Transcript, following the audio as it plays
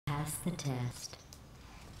pass the test.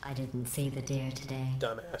 I didn't see the deer today.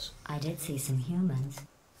 Dumbass. I did see some humans.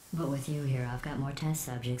 But with you here, I've got more test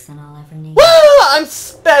subjects than I'll ever need. Woo! I'm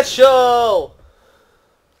special!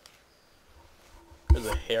 There's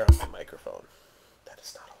a hair on my microphone. That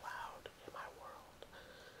is not allowed in my world.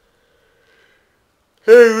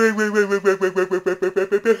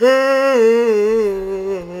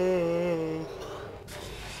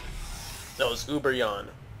 That was Uber Yawn.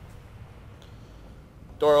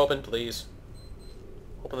 Door open, please.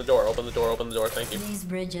 Open the door, open the door, open the door, thank you. These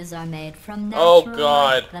bridges are made from natural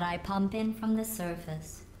God. light that I pump in from the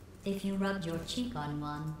surface. If you rubbed your cheek on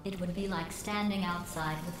one, it would be like standing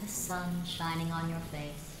outside with the sun shining on your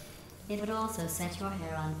face. It would also set your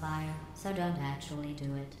hair on fire, so don't actually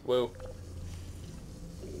do it. Whoa.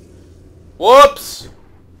 Whoops!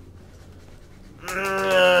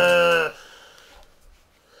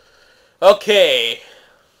 Okay.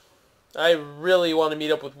 I really want to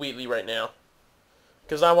meet up with Wheatley right now.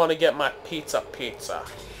 Because I want to get my pizza. Let's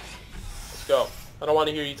go. I don't want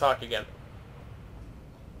to hear you talk again.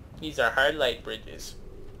 These are hard light bridges.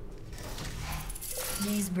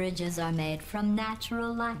 These bridges are made from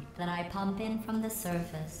natural light that I pump in from the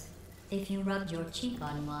surface. If you rubbed your cheek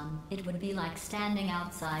on one, it would be like standing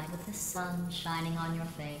outside with the sun shining on your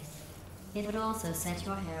face. It would also set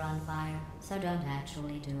your hair on fire, so don't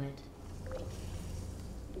actually do it.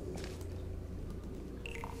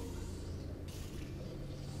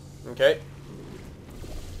 Okay.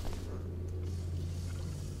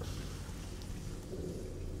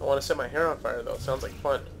 I want to set my hair on fire though. It sounds like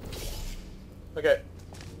fun. Okay.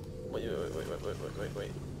 Wait.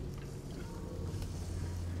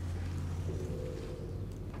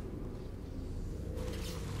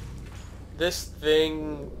 This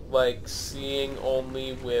thing, like, seeing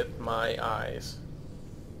only with my eyes.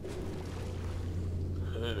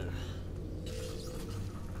 Ugh.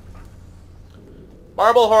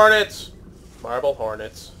 Marble hornets! Marble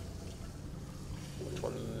hornets. Which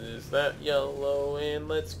one is that? Yellow, and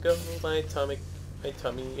let's go. My tummy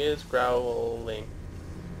is growling.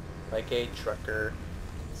 Like a trucker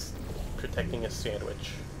protecting a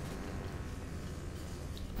sandwich.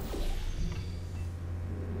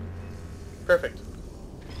 Perfect.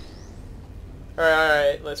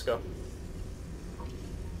 Alright, let's go.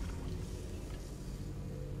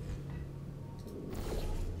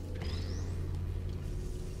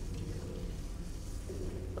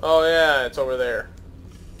 Oh yeah, it's over there.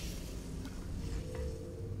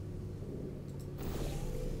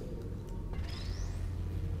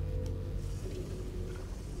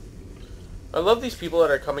 I love these people that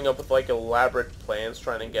are coming up with like elaborate plans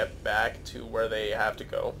trying to get back to where they have to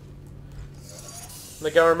go.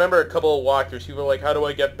 Like I remember a couple of walkthroughs, people were like, how do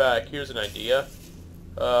I get back? Here's an idea.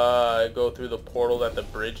 Go through the portal that the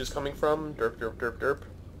bridge is coming from. Derp, derp, derp, derp.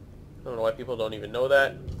 I don't know why people don't even know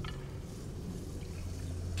that.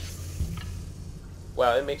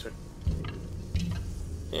 Wow, it makes it...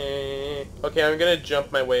 Okay, I'm gonna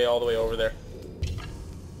jump my way all the way over there.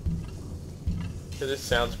 Because this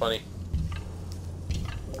sounds funny.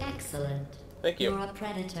 Excellent. Thank you. You're a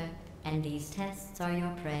predator, and these tests are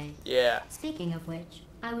your prey. Yeah. Speaking of which,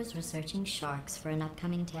 I was researching sharks for an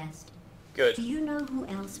upcoming test. Good. Do you know who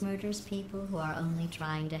else murders people who are only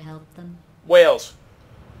trying to help them? Whales.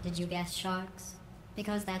 Did you guess sharks?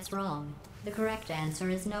 Because that's wrong. The correct answer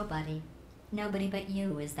is nobody. Nobody but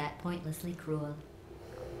you is that pointlessly cruel.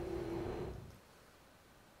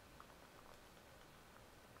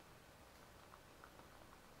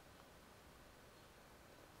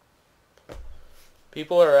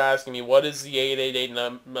 People are asking me, what is the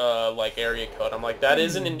 888 like area code? I'm like, that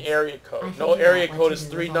isn't an area code. No area code is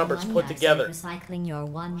 3 numbers put together. Recycling your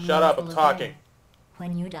one Shut up, I'm talking.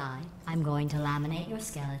 When you die, I'm going to laminate your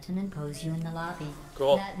skeleton and pose you in the lobby.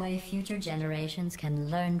 Cool. That way future generations can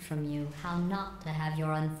learn from you how not to have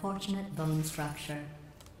your unfortunate bone structure.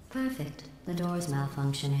 Perfect. The door's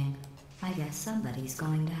malfunctioning. I guess somebody's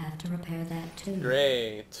going to have to repair that too.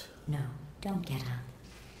 Great. No, don't get up.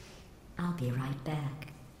 I'll be right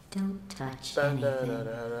back. Don't touch anything.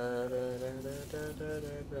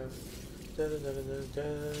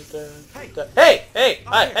 Hey! Hey!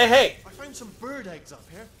 I found some bird eggs up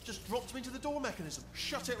here. Just dropped them into the door mechanism.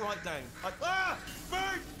 Shut it right down.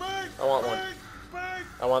 Bird! I want one. Bird!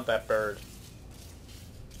 I want that bird.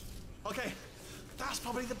 Okay, that's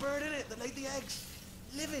probably the bird in it that laid the eggs.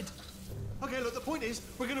 Livid. Okay, look, the point is,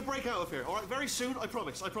 we're gonna break out of here, alright? Very soon, I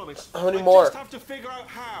promise. How many I more? just have to figure out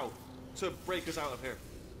how to break us out of here.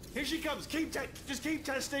 Here she comes. Just keep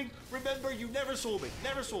testing. Remember, you never saw me.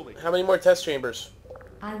 How many more test chambers?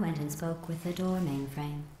 I went and spoke with the door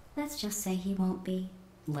mainframe. Let's just say he won't be,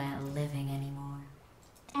 well, living anymore.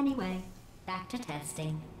 Anyway, back to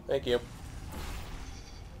testing. Thank you.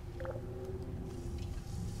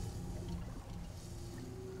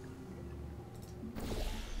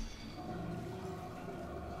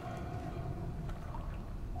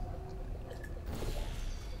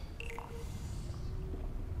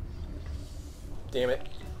 Damn it.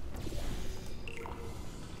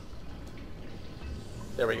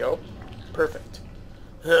 There we go. Perfect.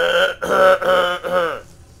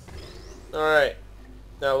 Alright.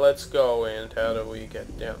 Now let's go, and how do we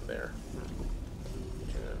get down there?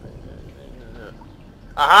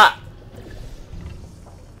 Aha!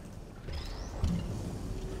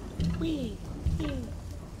 Whee!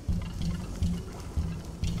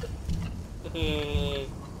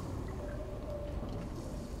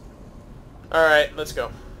 Alright, let's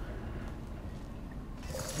go.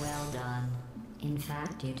 Well done. In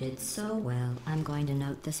fact, you did so well, I'm going to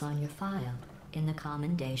note this on your file, in the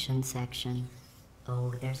commendation section.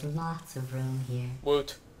 Oh, there's lots of room here.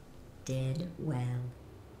 Woot. Did well.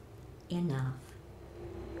 Enough.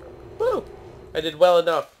 Woo! I did well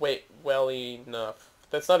enough. Wait, well enough.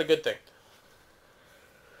 That's not a good thing.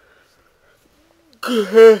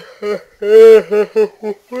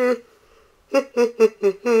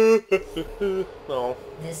 No.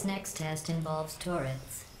 This next test involves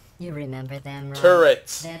turrets. You remember them, right?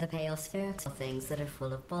 Turrets. They're the pale spherical things that are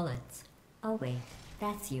full of bullets. Oh wait,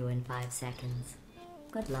 that's you in 5 seconds.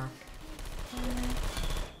 Good luck.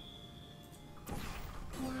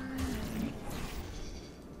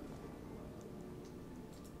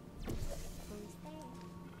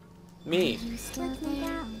 Me. You still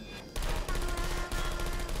there?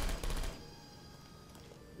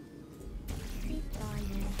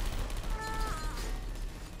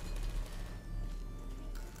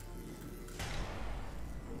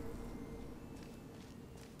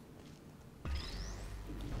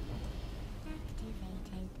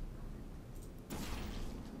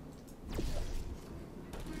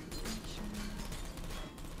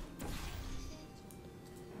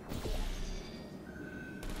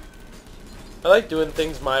 I like doing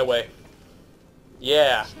things my way.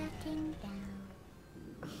 Yeah.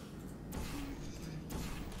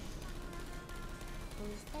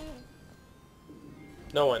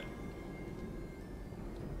 No one.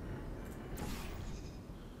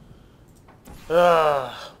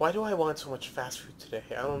 Why do I want so much fast food today?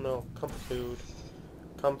 I don't know. Comfort food.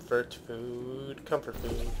 Comfort food. Comfort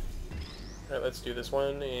food. Alright, let's do this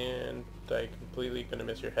one, and I completely gonna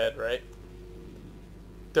miss your head, right?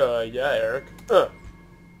 Duh, yeah, Eric.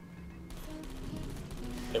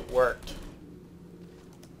 It worked.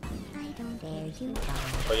 I don't dare you.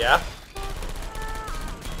 Oh yeah?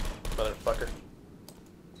 Motherfucker.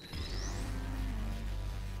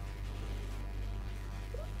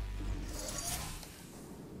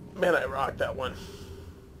 Man, I rocked that one.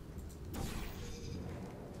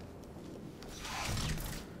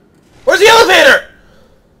 Where's the elevator?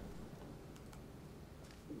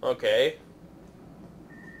 Okay.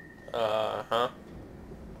 Uh-huh.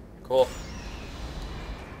 Cool.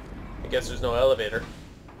 I guess there's no elevator.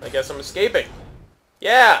 I guess I'm escaping.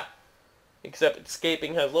 Yeah! Except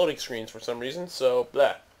escaping has loading screens for some reason, so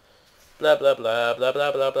blah. Blah blah blah blah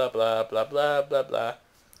blah blah blah blah blah blah blah blah.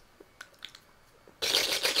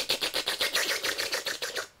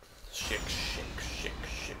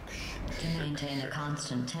 To maintain a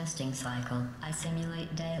constant testing cycle, I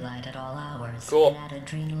simulate daylight at all hours Cool. and add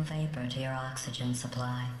adrenal vapor to your oxygen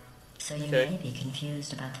supply. So you Okay. may be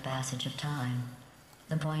confused about the passage of time.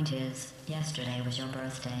 The point is, yesterday was your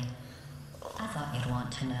birthday. I thought you'd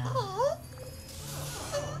want to know.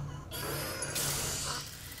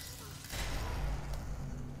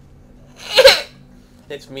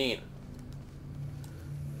 It's mean.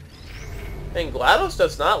 And GLaDOS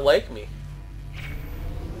does not like me.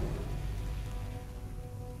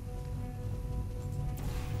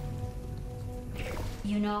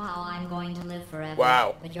 You know how I'm going to live forever,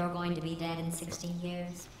 Wow. but you're going to be dead in 60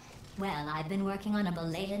 years? Well, I've been working on a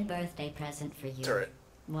belated birthday present for you. Turret.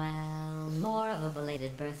 Well, more of a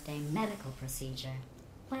belated birthday medical procedure.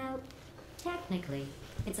 Well, technically,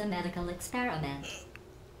 it's a medical experiment.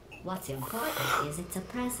 What's important is it's a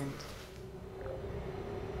present.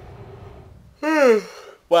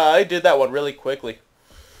 Wow, I did that one really quickly.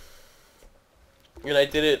 And I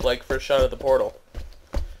did it like first shot of the portal.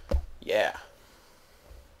 Yeah.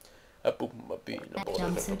 That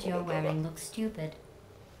jumpsuit you're wearing looks stupid.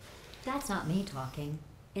 That's not me talking.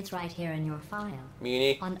 It's right here in your file.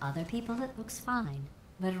 Meanie. On other people it looks fine.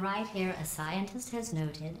 But right here a scientist has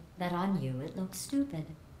noted that on you it looks stupid.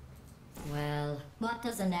 Well, what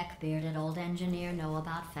does a neck-bearded old engineer know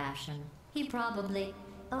about fashion? He probably...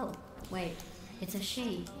 Oh, wait. It's a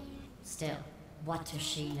she. Still, what does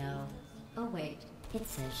she know? Oh wait, it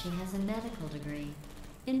says she has a medical degree.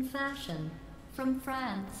 In fashion. From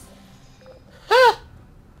France. Ha!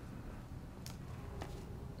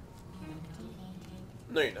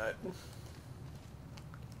 No, you're not.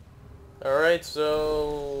 Alright,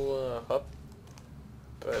 so... up.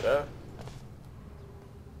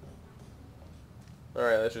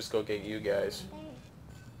 Alright, let's just go get you guys.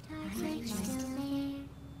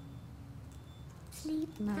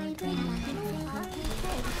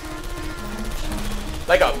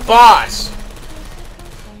 Like a boss!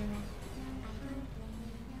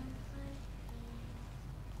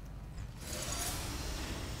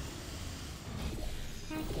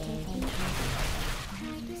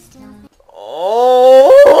 Oh!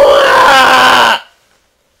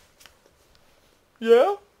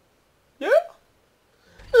 Yeah? Yeah?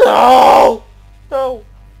 No! No!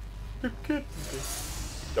 You're kidding me.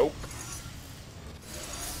 Nope.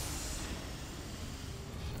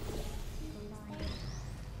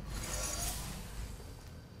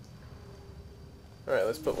 Alright,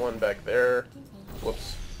 let's put one back there.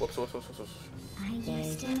 Whoops. Whoops, whoops, whoops, whoops, whoops.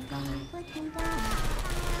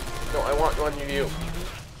 No, I want one of you.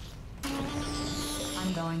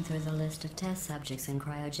 I'm going through the list of test subjects in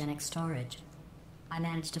cryogenic storage. I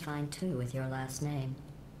managed to find 2 with your last name.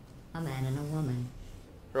 A man and a woman.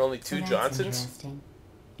 There are only So 2 that's Johnsons? interesting.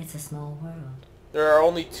 It's a small world. There are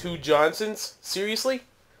only 2 Johnsons? Seriously?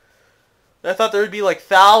 I thought there would be like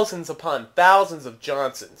thousands upon thousands of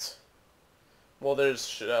Johnsons. Well, there's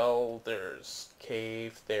Shell, there's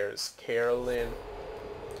Cave, there's Carolyn.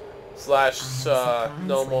 Slash,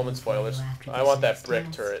 no moment spoilers. I want that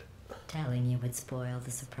brick turret. Telling you would spoil the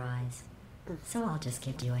surprise. So I'll just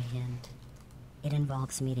give you a hint. It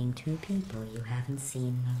involves meeting 2 people you haven't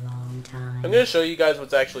seen in a long time. I'm gonna show you guys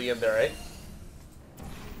what's actually in there, right?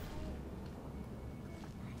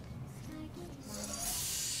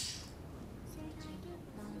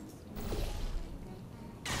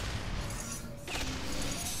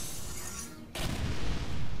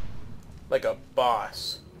 Like a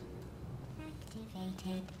boss.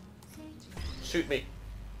 Activated. Shoot me.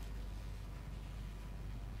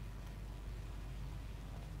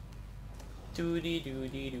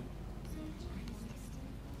 Doody-doody-doo.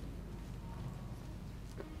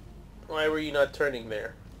 Why were you not turning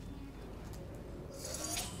there?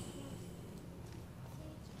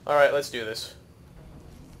 Alright, let's do this.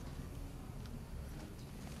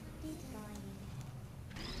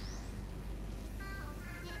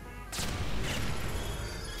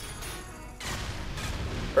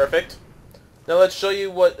 Perfect. Now let's show you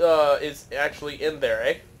what is actually in there,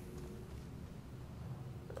 eh?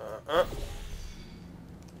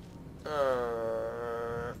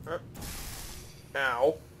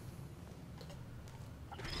 Ow.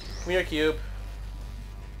 Come here, cube.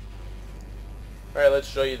 Alright, let's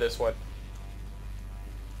show you this one.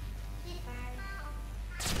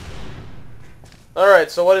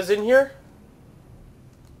 Alright, so what is in here?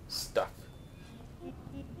 Stuff.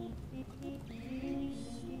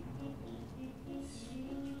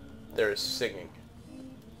 There is singing.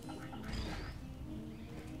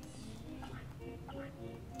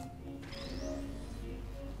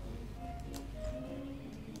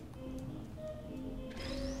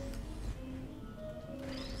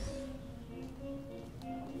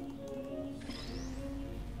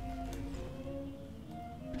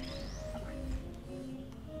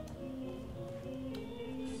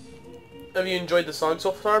 Have you enjoyed the song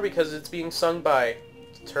so far? Because it's being sung by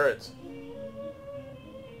turrets.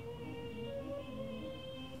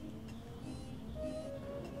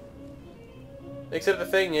 Except the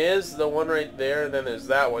thing is, the one right there, and then there's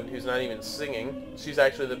that one who's not even singing. She's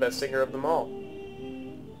actually the best singer of them all.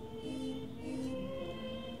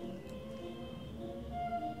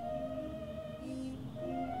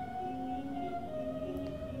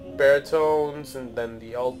 Baritones, and then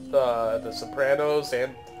the sopranos,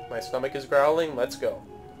 and my stomach is growling. Let's go.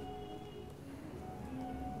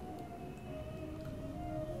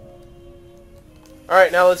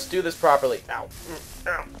 Alright, now let's do this properly. Ow.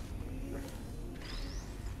 Ow.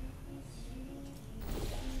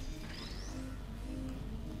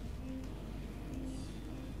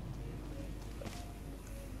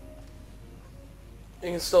 You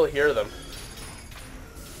can still hear them.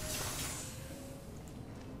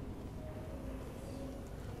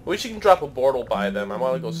 Wish you can drop a portal by them. I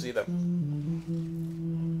want to go see them.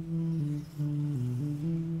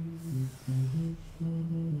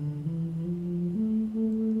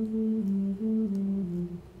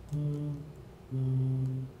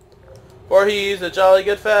 For he's a jolly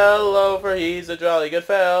good fellow, for he's a jolly good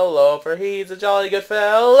fellow, for he's a jolly good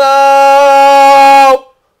fellow.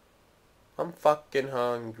 fucking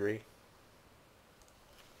hungry.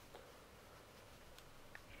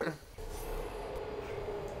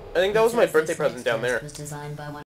 I think that was my birthday present down there. Was designed by one